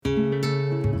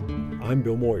I'm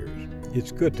Bill Moyers.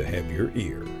 It's good to have your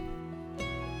ear.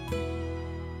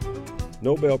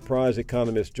 Nobel Prize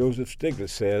economist Joseph Stiglitz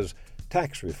says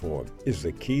tax reform is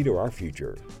the key to our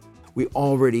future. We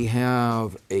already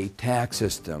have a tax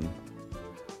system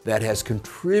that has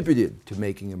contributed to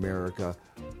making America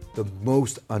the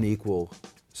most unequal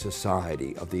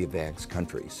society of the advanced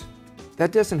countries.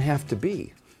 That doesn't have to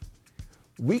be.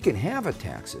 We can have a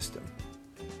tax system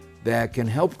that can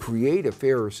help create a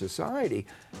fairer society.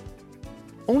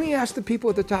 Only ask the people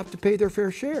at the top to pay their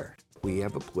fair share. We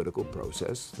have a political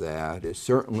process that is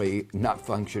certainly not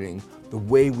functioning the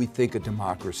way we think a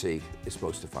democracy is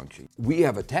supposed to function. We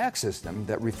have a tax system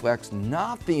that reflects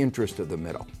not the interest of the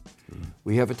middle.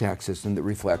 We have a tax system that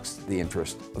reflects the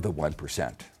interest of the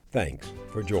 1%. Thanks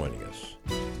for joining us.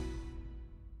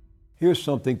 Here's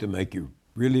something to make you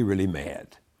really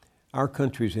mad. Our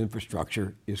country's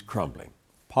infrastructure is crumbling.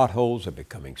 Potholes are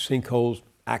becoming sinkholes,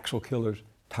 axle killers,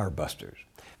 tire busters.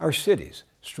 Our cities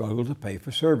struggle to pay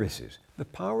for services. The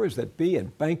powers that be in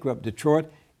bankrupt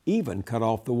Detroit even cut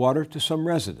off the water to some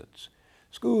residents.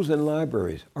 Schools and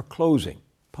libraries are closing.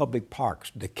 Public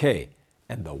parks decay.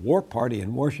 And the war party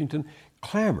in Washington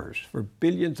clamors for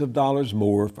billions of dollars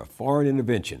more for foreign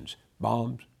interventions,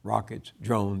 bombs, rockets,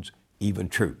 drones, even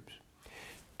troops.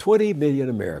 20 million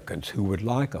Americans who would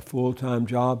like a full-time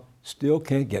job still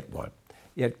can't get one.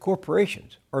 Yet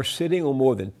corporations are sitting on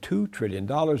more than $2 trillion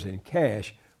in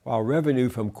cash, while revenue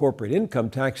from corporate income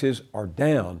taxes are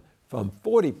down from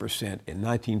 40% in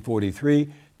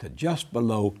 1943 to just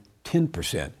below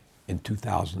 10% in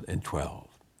 2012.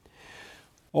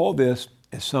 All this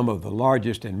as some of the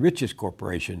largest and richest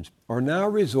corporations are now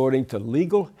resorting to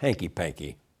legal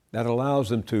hanky-panky that allows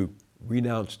them to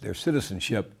renounce their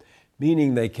citizenship,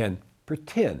 meaning they can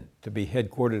pretend to be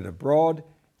headquartered abroad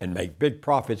and make big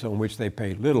profits on which they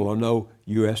pay little or no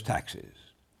U.S. taxes.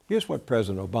 Here's what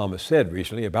President Obama said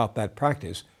recently about that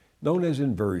practice known as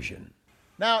inversion.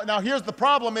 Now here's the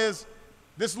problem is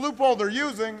this loophole they're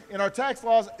using in our tax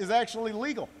laws is actually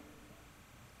legal.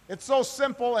 It's so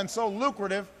simple and so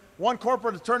lucrative. One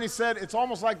corporate attorney said it's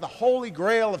almost like the holy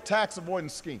grail of tax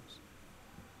avoidance schemes.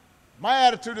 My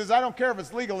attitude is I don't care if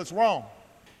it's legal, it's wrong.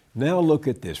 Now look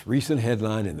at this recent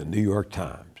headline in the New York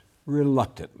Times.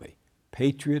 Reluctantly,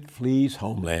 patriot flees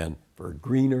homeland for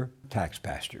greener tax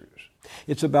pastures.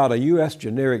 It's about a U.S.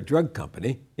 generic drug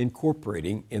company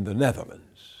incorporating in the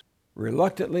Netherlands.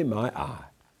 Reluctantly, my eye.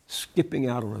 Skipping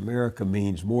out on America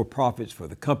means more profits for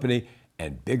the company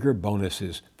and bigger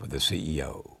bonuses for the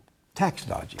CEO. Tax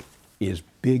dodging is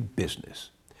big business,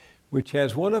 which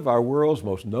has one of our world's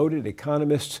most noted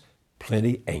economists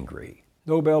plenty angry.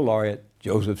 Nobel laureate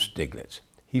Joseph Stiglitz.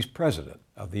 He's president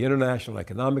of the International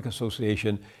Economic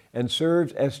Association and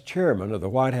served as chairman of the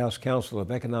White House Council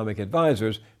of Economic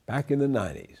Advisors back in the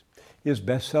 90s. His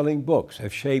best-selling books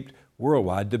have shaped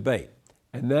worldwide debate.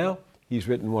 And now he's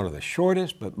written one of the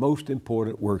shortest but most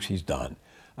important works he's done,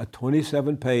 a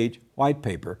 27-page white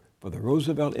paper for the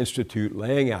Roosevelt Institute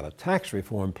laying out a tax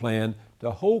reform plan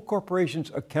to hold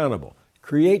corporations accountable,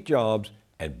 create jobs,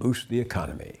 and boost the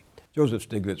economy. Joseph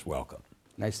Stiglitz, welcome.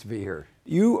 Nice to be here.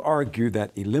 You argue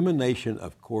that elimination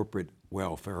of corporate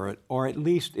welfare, or at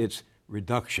least its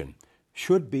reduction,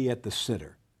 should be at the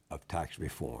center of tax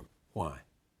reform. Why?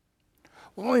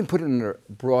 Well, let me put it in a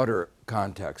broader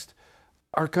context.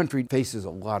 Our country faces a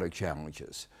lot of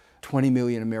challenges. 20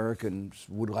 million Americans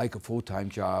would like a full-time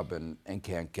job and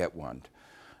can't get one.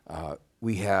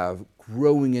 We have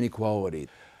growing inequality.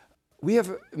 We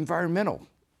have environmental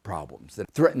problems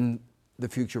that threaten the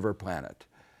future of our planet.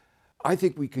 I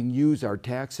think we can use our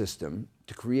tax system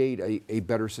to create a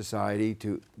better society,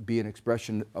 to be an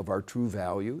expression of our true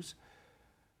values.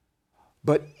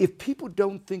 But if people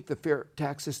don't think the fair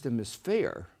tax system is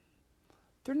fair,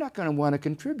 they're not going to want to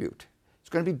contribute. It's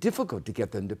going to be difficult to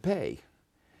get them to pay.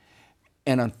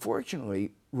 And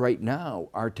unfortunately, right now,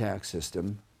 our tax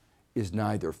system is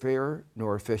neither fair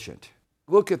nor efficient.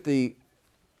 Look at the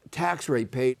tax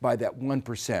rate paid by that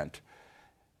 1%.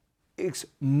 It's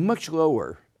much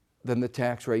lower than the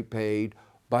tax rate paid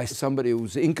by somebody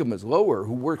whose income is lower,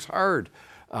 who works hard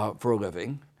for a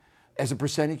living, as a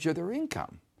percentage of their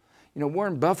income. You know,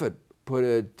 Warren Buffett put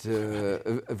it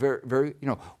very,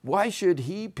 why should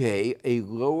he pay a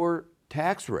lower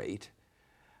tax rate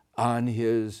on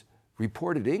his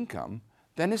reported income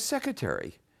than his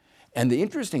secretary? And the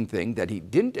interesting thing that he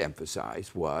didn't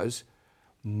emphasize was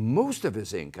most of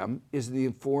his income is in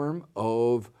the form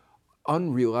of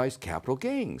unrealized capital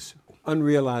gains.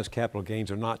 Unrealized capital gains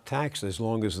are not taxed as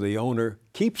long as the owner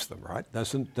keeps them, right?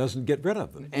 Doesn't get rid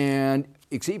of them. And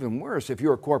it's even worse if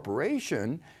you're a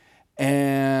corporation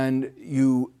and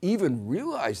you even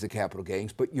realize the capital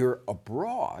gains, but you're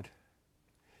abroad,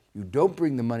 you don't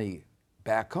bring the money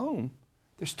back home,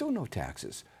 there's still no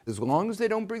taxes. As long as they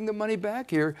don't bring the money back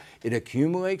here, it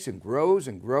accumulates and grows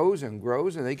and grows and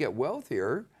grows, and they get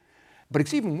wealthier. But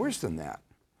it's even worse than that,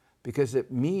 because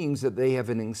it means that they have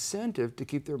an incentive to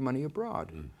keep their money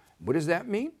abroad. What does that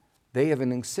mean? They have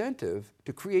an incentive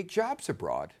to create jobs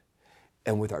abroad.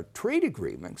 And with our trade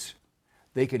agreements,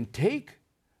 they can take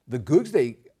the goods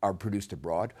they are produced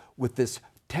abroad with this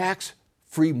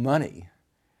tax-free money,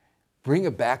 bring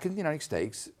it back in the United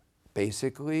States,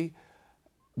 basically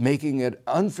making it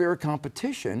unfair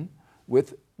competition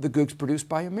with the goods produced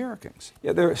by Americans.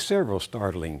 Yeah, there are several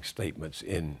startling statements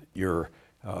in your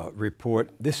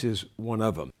report. This is one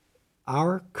of them.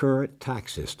 Our current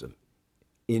tax system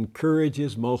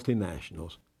encourages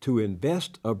multinationals to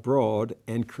invest abroad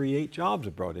and create jobs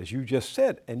abroad, as you just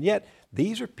said. And yet,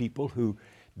 these are people who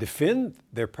defend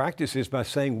their practices by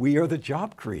saying, we are the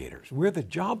job creators, we're the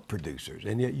job producers.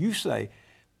 And yet you say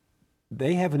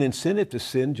they have an incentive to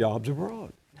send jobs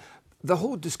abroad. The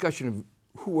whole discussion of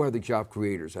who are the job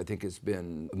creators, I think, has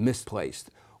been misplaced.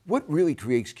 What really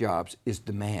creates jobs is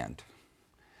demand.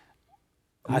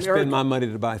 I spend my money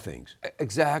to buy things.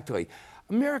 Exactly.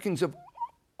 Americans of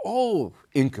all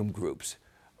income groups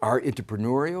are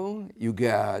entrepreneurial. You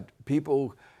got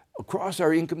people across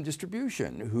our income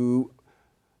distribution who,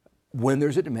 when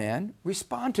there's a demand,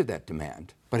 respond to that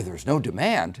demand. But if there's no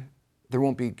demand, there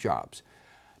won't be jobs.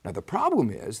 Now, the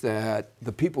problem is that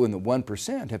the people in the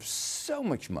 1% have so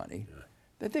much money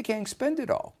that they can't spend it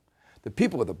all. The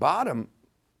people at the bottom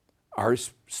are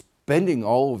spending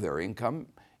all of their income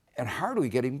and hardly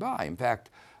getting by. In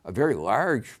fact, a very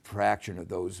large fraction of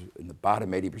those in the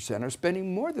bottom 80% are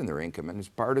spending more than their income, and it's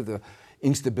part of the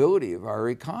instability of our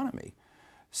economy.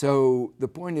 So the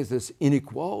point is, this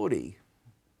inequality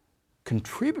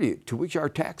to which our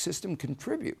tax system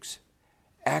contributes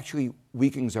actually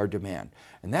weakens our demand.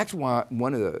 And that's why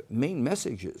one of the main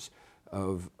messages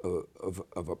of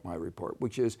my report,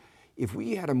 which is, if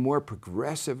we had a more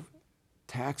progressive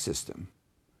tax system,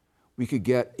 we could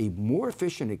get a more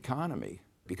efficient economy,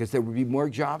 because there would be more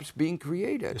jobs being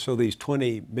created. So these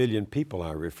 20 million people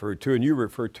I referred to, and you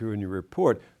referred to in your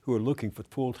report, who are looking for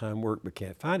full-time work but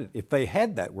can't find it, if they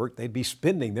had that work, they'd be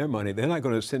spending their money. They're not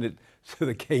going to send it to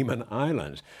the Cayman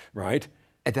Islands, right?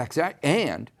 And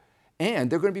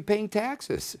they're going to be paying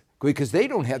taxes, because they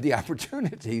don't have the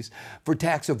opportunities for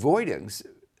tax avoidance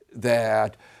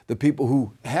that the people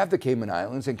who have the Cayman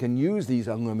Islands and can use these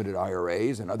unlimited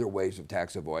IRAs and other ways of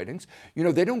tax avoidance,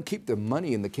 they don't keep their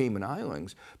money in the Cayman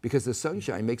Islands because the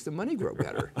sunshine makes the money grow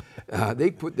better.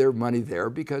 They put their money there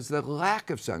because the lack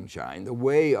of sunshine, the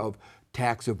way of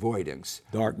tax avoidance.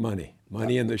 Dark money,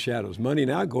 money in the shadows, money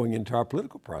now going into our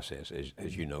political process,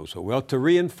 as you know so well, to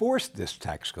reinforce this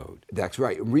tax code. That's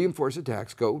right, reinforce a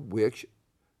tax code which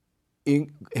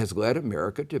has led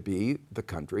America to be the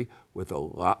country with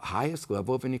the highest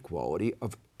level of inequality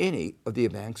of any of the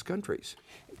advanced countries.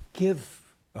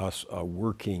 Give us a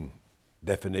working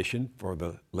definition for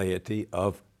the laity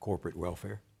of corporate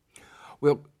welfare.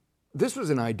 Well, this was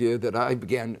an idea that I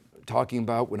began talking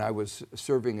about when I was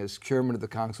serving as chairman of the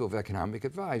Council of Economic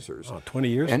Advisors. 20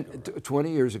 years ago.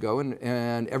 20 years ago,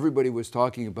 and everybody was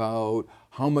talking about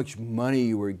how much money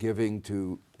you were giving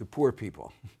to the poor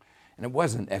people. And it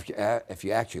wasn't, if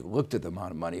you actually looked at the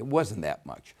amount of money, it wasn't that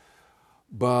much.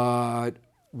 But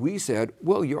we said,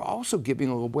 well, you're also giving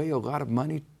away a lot of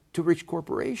money to rich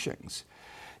corporations,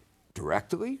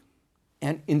 directly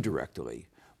and indirectly.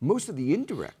 Most of the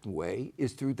indirect way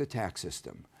is through the tax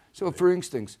system. So for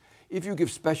instance, if you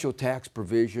give special tax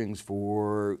provisions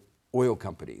for oil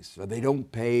companies, so they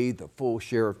don't pay the full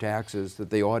share of taxes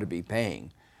that they ought to be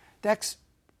paying, that's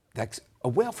a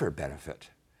welfare benefit.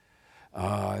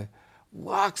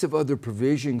 Lots of other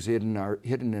provisions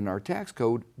hidden in our tax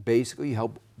code basically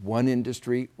help one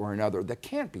industry or another that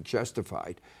can't be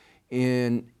justified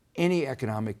in any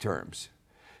economic terms.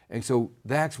 And so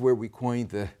that's where we coined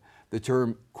the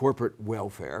term corporate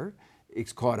welfare.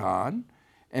 It's caught on,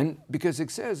 and because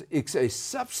it says it's a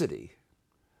subsidy,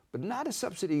 but not a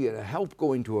subsidy to help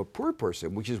going to a poor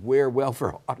person, which is where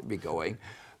welfare ought to be going,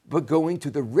 but going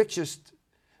to the richest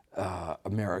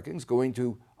Americans, going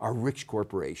to our rich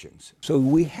corporations. So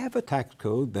we have a tax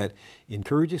code that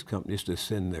encourages companies to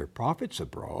send their profits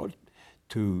abroad,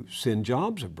 to send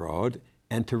jobs abroad,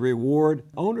 and to reward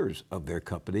owners of their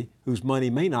company whose money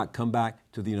may not come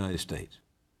back to the United States.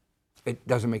 It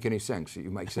doesn't make any sense, you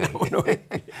might say.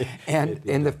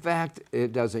 And the fact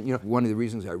it doesn't, one of the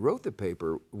reasons I wrote the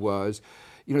paper was,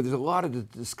 there's a lot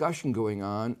of discussion going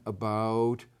on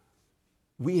about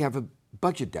we have a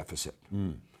budget deficit.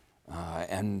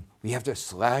 And we have to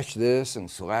slash this and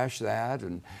slash that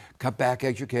and cut back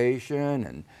education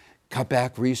and cut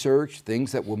back research,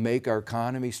 things that will make our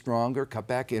economy stronger, cut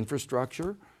back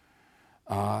infrastructure.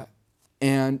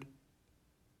 And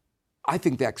I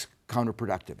think that's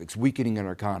counterproductive. It's weakening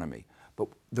our economy. But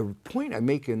the point I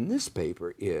make in this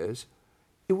paper is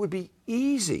it would be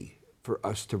easy for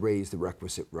us to raise the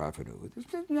requisite revenue. This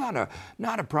is not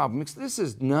a problem. This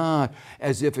is not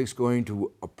as if it's going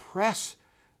to oppress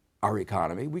our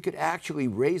economy. We could actually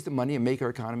raise the money and make our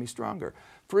economy stronger.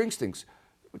 For instance,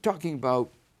 we're talking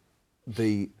about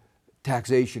the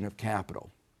taxation of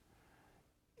capital.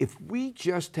 If we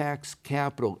just tax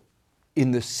capital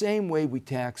in the same way we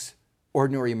tax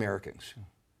ordinary Americans,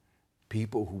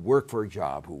 people who work for a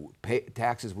job, who pay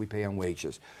taxes we pay on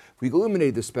wages, if we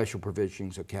eliminated the special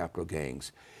provisions of capital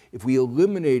gains, if we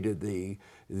eliminated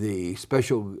the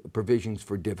special provisions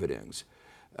for dividends,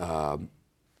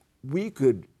 we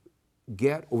could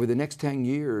get over the next 10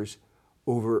 years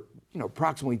over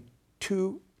approximately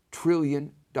 $2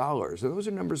 trillion. And those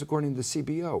are numbers according to the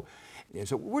CBO. And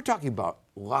so we're talking about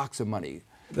lots of money.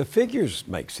 The figures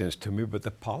make sense to me, but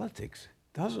the politics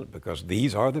doesn't, because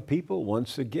these are the people,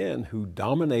 once again, who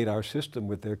dominate our system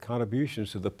with their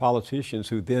contributions to the politicians,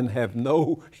 who then have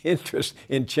no interest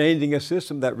in changing a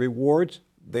system that rewards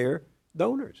their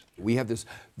donors. We have this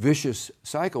vicious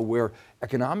cycle where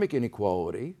economic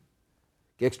inequality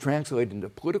gets translated into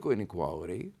political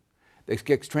inequality, that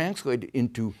gets translated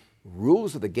into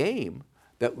rules of the game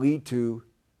that lead to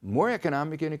more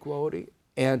economic inequality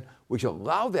and which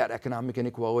allow that economic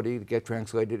inequality to get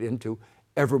translated into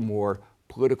ever more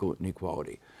political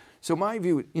inequality. So my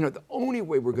view, the only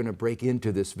way we're going to break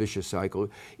into this vicious cycle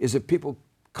is if people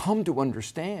come to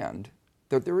understand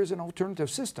that there is an alternative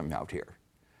system out here,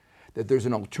 that there's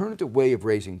an alternative way of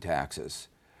raising taxes,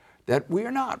 that we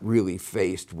are not really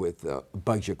faced with a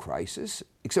budget crisis.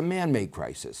 It's a man-made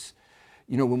crisis.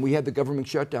 When we had the government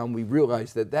shutdown, we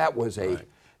realized that was a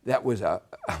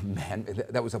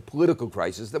political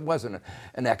crisis. That wasn't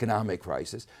an economic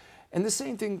crisis. And the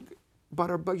same thing about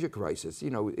our budget crisis.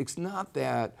 It's not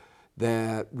that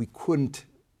we couldn't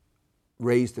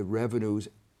raise the revenues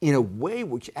in a way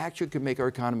which actually could make our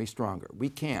economy stronger. We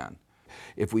can.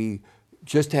 If we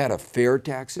just had a fair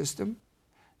tax system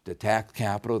to tax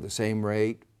capital at the same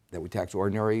rate that we tax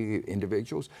ordinary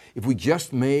individuals, if we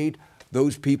just made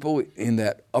those people in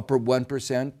that upper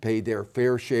 1% pay their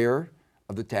fair share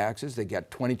of the taxes, they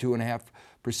get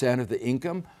 22.5% of the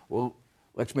income, well,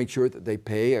 let's make sure that they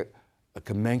pay a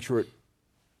commensurate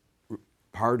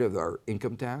part of our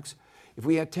income tax. If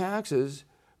we had taxes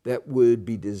that would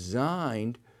be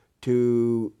designed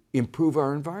to improve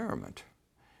our environment,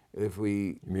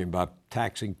 You mean by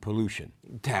taxing pollution?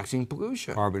 Taxing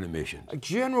pollution. Carbon emissions. A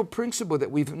general principle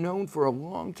that we've known for a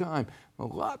long time, a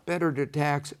lot better to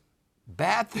tax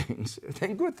bad things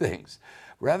than good things.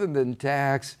 Rather than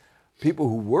tax people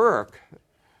who work,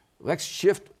 let's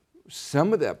shift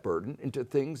some of that burden into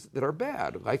things that are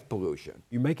bad, like pollution.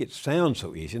 You make it sound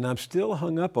so easy, and I'm still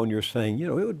hung up on your saying,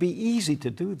 it would be easy to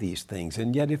do these things,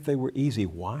 and yet if they were easy,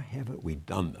 why haven't we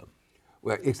done them?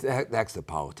 Well, that's the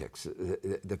politics.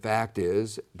 The fact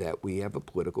is that we have a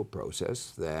political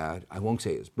process that I won't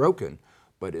say is broken,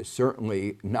 but is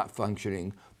certainly not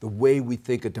functioning the way we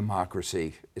think a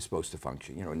democracy is supposed to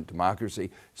function. In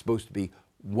democracy, it's supposed to be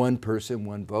one person,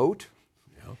 one vote.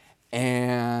 Yeah.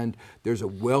 And there's a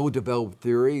well-developed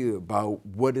theory about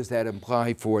what does that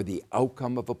imply for the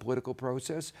outcome of a political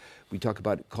process. We talk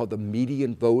about it called the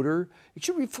median voter. It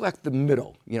should reflect the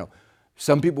middle.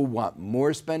 Some people want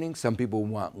more spending, some people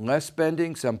want less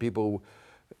spending, some people,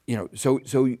 so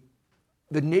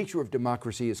the nature of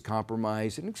democracy is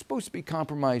compromise, and it's supposed to be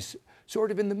compromised sort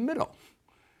of in the middle.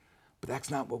 But that's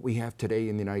not what we have today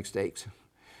in the United States.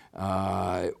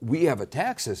 We have a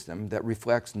tax system that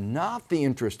reflects not the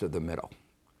interest of the middle.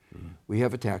 We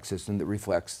have a tax system that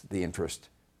reflects the interest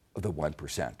of the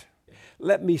 1%.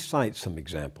 Let me cite some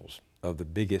examples of the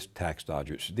biggest tax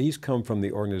dodgers. These come from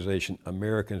the organization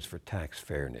Americans for Tax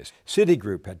Fairness.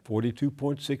 Citigroup had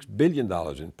 $42.6 billion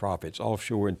in profits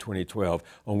offshore in 2012,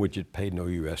 on which it paid no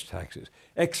U.S. taxes.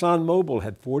 ExxonMobil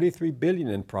had $43 billion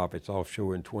in profits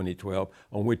offshore in 2012,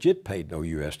 on which it paid no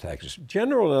U.S. taxes.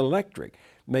 General Electric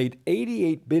made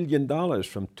 $88 billion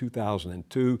from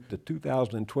 2002 to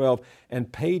 2012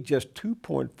 and paid just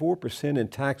 2.4% in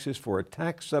taxes for a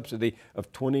tax subsidy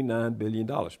of $29 billion.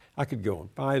 I could go on.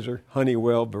 Pfizer,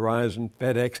 Honeywell, Verizon,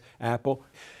 FedEx, Apple.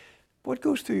 What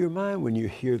goes through your mind when you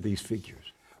hear these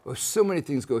figures? Well, so many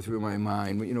things go through my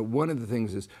mind. One of the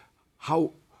things is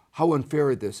how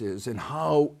unfair this is and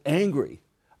how angry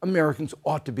Americans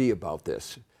ought to be about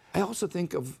this. I also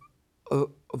think of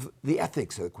the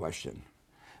ethics of the question.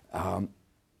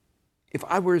 If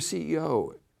I were a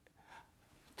CEO,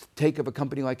 take of a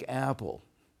company like Apple,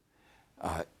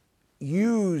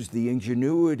 use the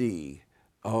ingenuity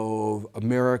of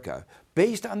America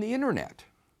based on the internet.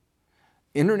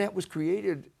 Internet was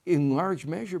created in large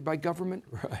measure by government,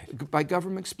 by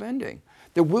government spending.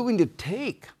 They're willing to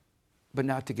take, but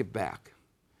not to give back.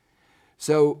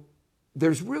 So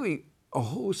there's really a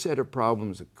whole set of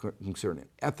problems concerning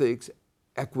ethics,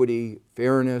 equity,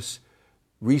 fairness,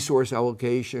 resource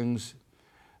allocations.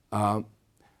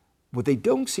 What they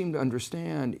don't seem to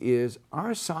understand is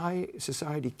our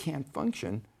society can't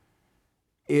function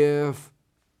if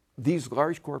these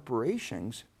large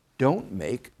corporations don't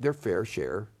make their fair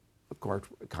share of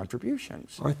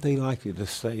contributions. Aren't they likely to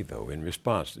say, though, in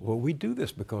response, well, we do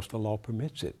this because the law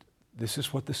permits it. This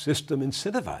is what the system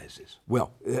incentivizes.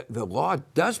 Well, the law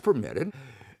does permit it.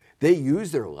 They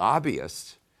use their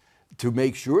lobbyists to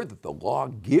make sure that the law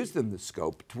gives them the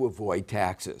scope to avoid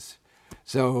taxes.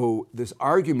 So this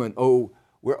argument, oh,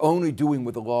 we're only doing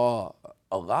what the law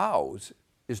allows,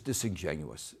 is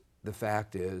disingenuous. The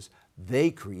fact is,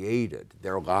 they created,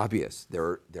 their lobbyists,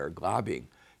 their lobbying,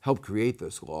 helped create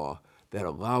this law that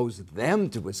allows them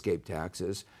to escape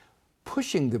taxes,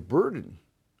 pushing the burden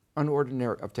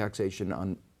of taxation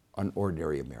on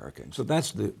ordinary Americans. So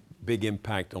that's the big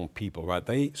impact on people,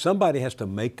 right? Somebody has to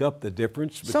make up the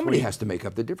difference. Somebody has to make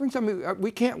up the difference. I mean,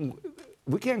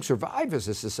 we can't survive as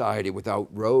a society without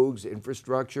roads,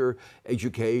 infrastructure,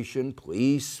 education,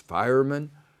 police,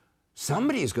 firemen.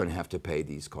 Somebody is going to have to pay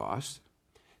these costs.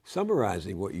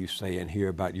 Summarizing what you say in here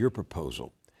about your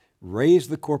proposal, raise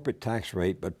the corporate tax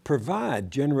rate, but provide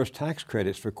generous tax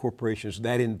credits for corporations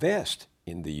that invest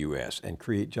in the U.S. and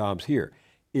create jobs here.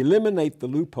 Eliminate the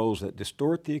loopholes that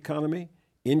distort the economy,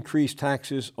 increase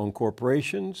taxes on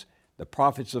corporations, the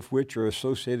profits of which are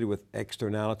associated with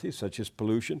externalities such as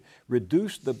pollution,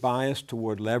 reduce the bias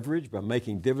toward leverage by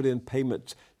making dividend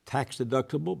payments tax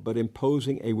deductible, but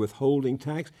imposing a withholding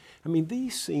tax. I mean,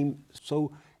 these seem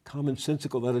so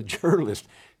commonsensical that a journalist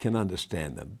can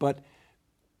understand them, but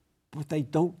they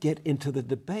don't get into the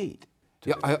debate.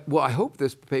 Yeah, I hope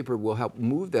this paper will help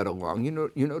move that along.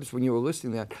 You notice when you were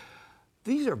listing that,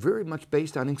 these are very much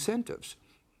based on incentives.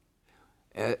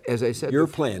 As I said, your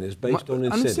plan is based on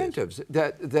incentives.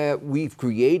 That we've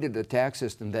created a tax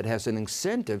system that has an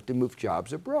incentive to move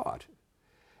jobs abroad.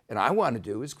 And I want to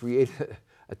do is create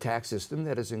a tax system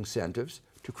that has incentives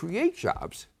to create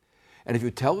jobs. And if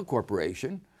you tell a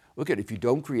corporation, look, if you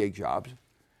don't create jobs,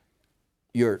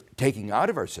 you're taking out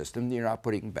of our system, you're not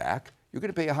putting back, you're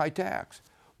going to pay a high tax.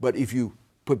 But if you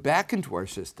put back into our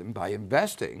system by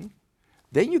investing,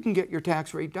 then you can get your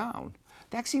tax rate down.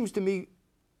 That seems to me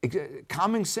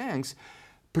common sense,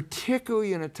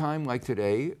 particularly in a time like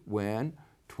today when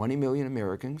 20 million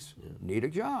Americans need a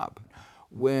job,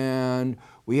 when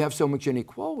we have so much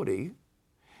inequality,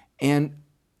 and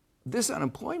this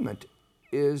unemployment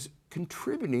is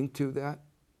contributing to that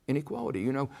inequality.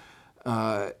 You know,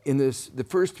 in the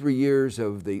first 3 years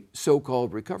of the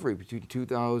so-called recovery between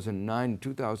 2009 and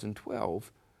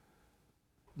 2012,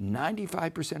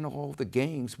 95% of all the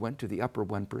gains went to the upper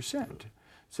 1%.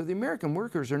 So the American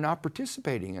workers are not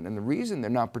participating in it. And the reason they're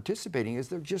not participating is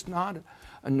there's just not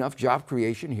enough job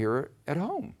creation here at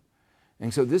home.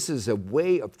 And so this is a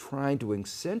way of trying to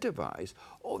incentivize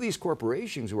all these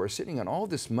corporations who are sitting on all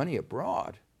this money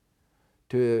abroad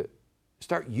to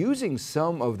start using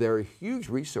some of their huge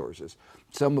resources,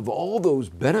 some of all those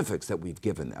benefits that we've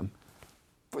given them,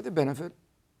 for the benefit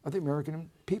of the American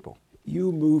people.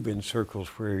 You move in circles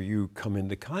where you come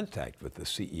into contact with the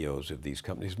CEOs of these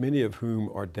companies, many of whom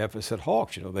are deficit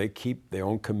hawks. You know, they keep their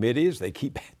own committees, they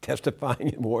keep testifying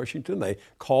in Washington, they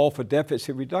call for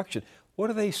deficit reduction. What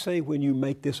do they say when you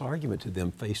make this argument to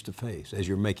them face to face, as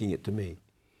you're making it to me?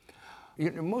 You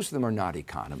know, most of them are not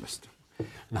economists.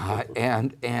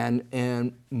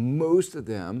 And most of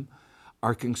them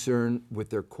are concerned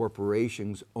with their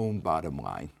corporation's own bottom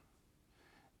line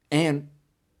and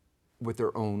with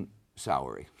their own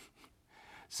salary.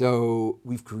 So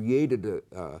we've created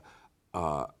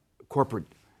a corporate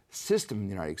system in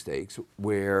the United States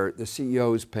where the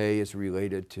CEO's pay is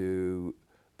related to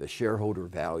the shareholder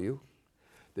value.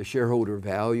 The shareholder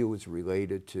value is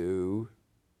related to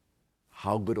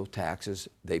how little taxes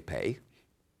they pay,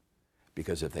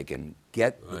 because if they can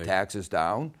get the taxes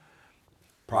down,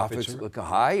 profits look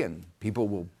high and people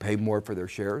will pay more for their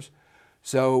shares.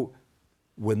 So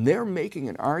when they're making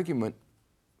an argument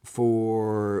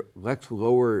for let's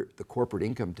lower the corporate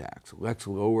income tax, let's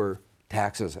lower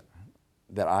taxes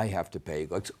that I have to pay,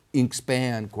 let's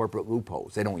expand corporate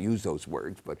loopholes. They don't use those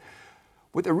words, but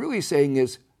What they're really saying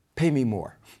is, pay me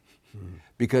more.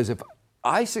 Because if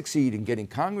I succeed in getting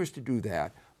Congress to do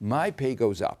that, my pay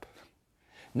goes up.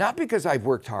 Not because I've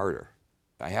worked harder.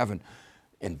 I haven't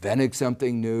invented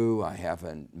something new. I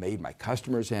haven't made my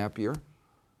customers happier.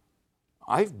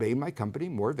 I've made my company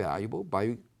more valuable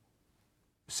by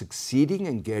succeeding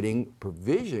in getting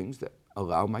provisions that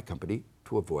allow my company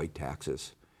to avoid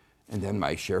taxes. And then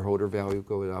my shareholder value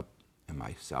goes up and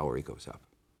my salary goes up.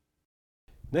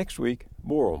 Next week,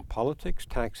 more on politics,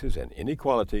 taxes, and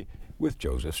inequality with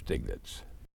Joseph Stiglitz.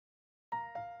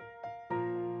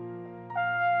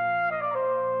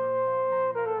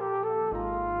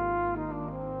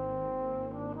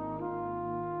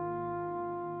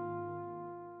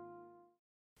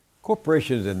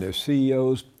 Corporations and their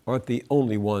CEOs aren't the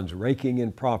only ones raking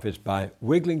in profits by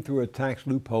wiggling through a tax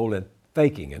loophole and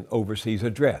faking an overseas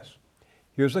address.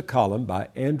 Here's a column by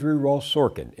Andrew Ross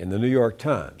Sorkin in the New York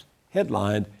Times,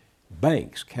 headlined,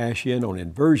 "Banks Cash In on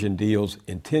Inversion Deals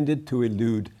Intended to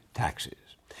Elude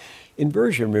Taxes."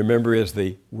 Inversion, remember, is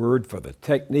the word for the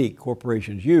technique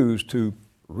corporations use to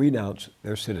renounce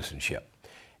their citizenship.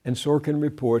 And Sorkin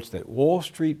reports that Wall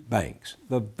Street banks,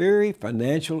 the very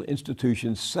financial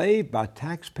institutions saved by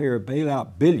taxpayer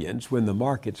bailout billions when the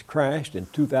markets crashed in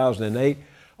 2008,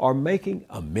 are making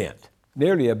a mint,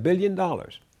 nearly $1 billion,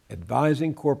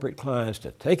 advising corporate clients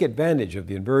to take advantage of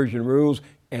the inversion rules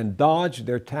and dodge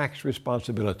their tax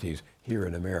responsibilities here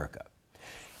in America.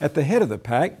 At the head of the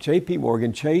pack, J.P.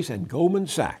 Morgan Chase and Goldman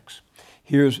Sachs.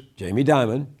 Here's Jamie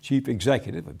Dimon, chief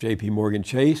executive of J.P. Morgan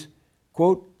Chase,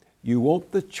 quote, "You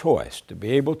want the choice to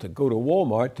be able to go to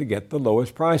Walmart to get the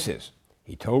lowest prices."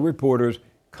 He told reporters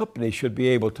companies should be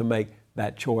able to make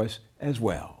that choice as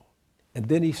well. And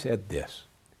then he said this,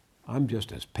 "I'm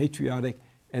just as patriotic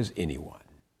as anyone."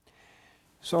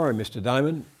 Sorry, Mr.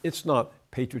 Dimon, it's not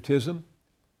patriotism,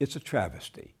 it's a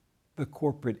travesty, the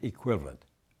corporate equivalent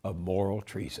of moral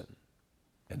treason.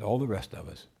 And all the rest of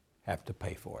us have to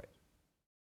pay for it.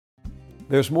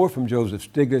 There's more from Joseph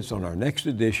Stiglitz on our next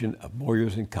edition of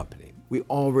Moyers & Company. We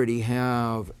already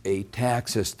have a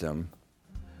tax system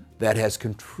that has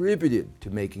contributed to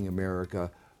making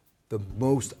America the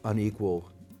most unequal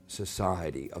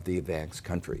society of the advanced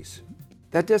countries.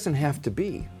 That doesn't have to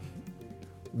be.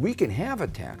 We can have a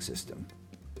tax system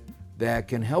that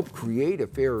can help create a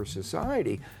fairer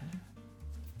society.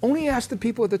 Only ask the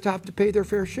people at the top to pay their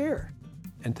fair share.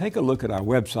 And take a look at our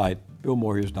website,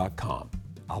 BillMoyers.com.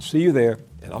 I'll see you there,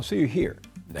 and I'll see you here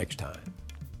next time.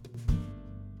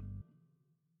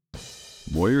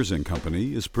 Moyers &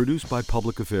 Company is produced by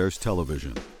Public Affairs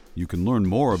Television. You can learn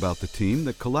more about the team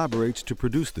that collaborates to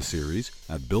produce the series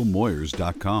at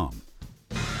BillMoyers.com.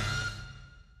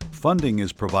 Funding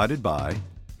is provided by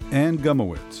Ann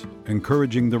Gumowitz,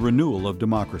 encouraging the renewal of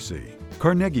democracy.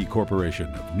 Carnegie Corporation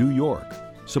of New York,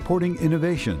 supporting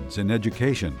innovations in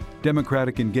education,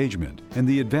 democratic engagement, and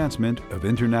the advancement of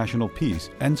international peace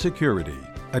and security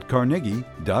at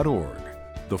carnegie.org.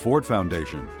 The Ford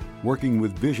Foundation, working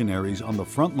with visionaries on the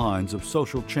front lines of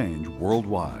social change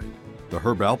worldwide. The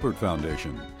Herb Alpert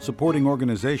Foundation, supporting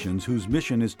organizations whose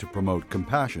mission is to promote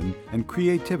compassion and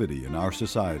creativity in our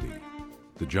society.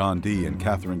 The John D. and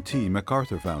Catherine T.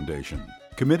 MacArthur Foundation,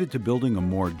 committed to building a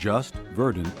more just,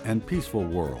 verdant, and peaceful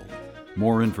world.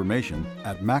 More information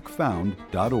at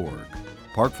macfound.org.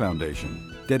 Park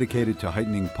Foundation, dedicated to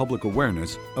heightening public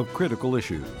awareness of critical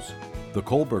issues. The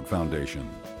Kohlberg Foundation,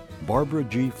 Barbara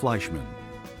G. Fleischman.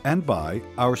 And by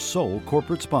our sole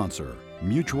corporate sponsor,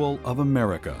 Mutual of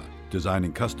America,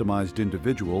 designing customized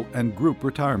individual and group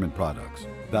retirement products.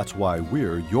 That's why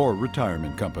we're your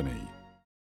retirement company.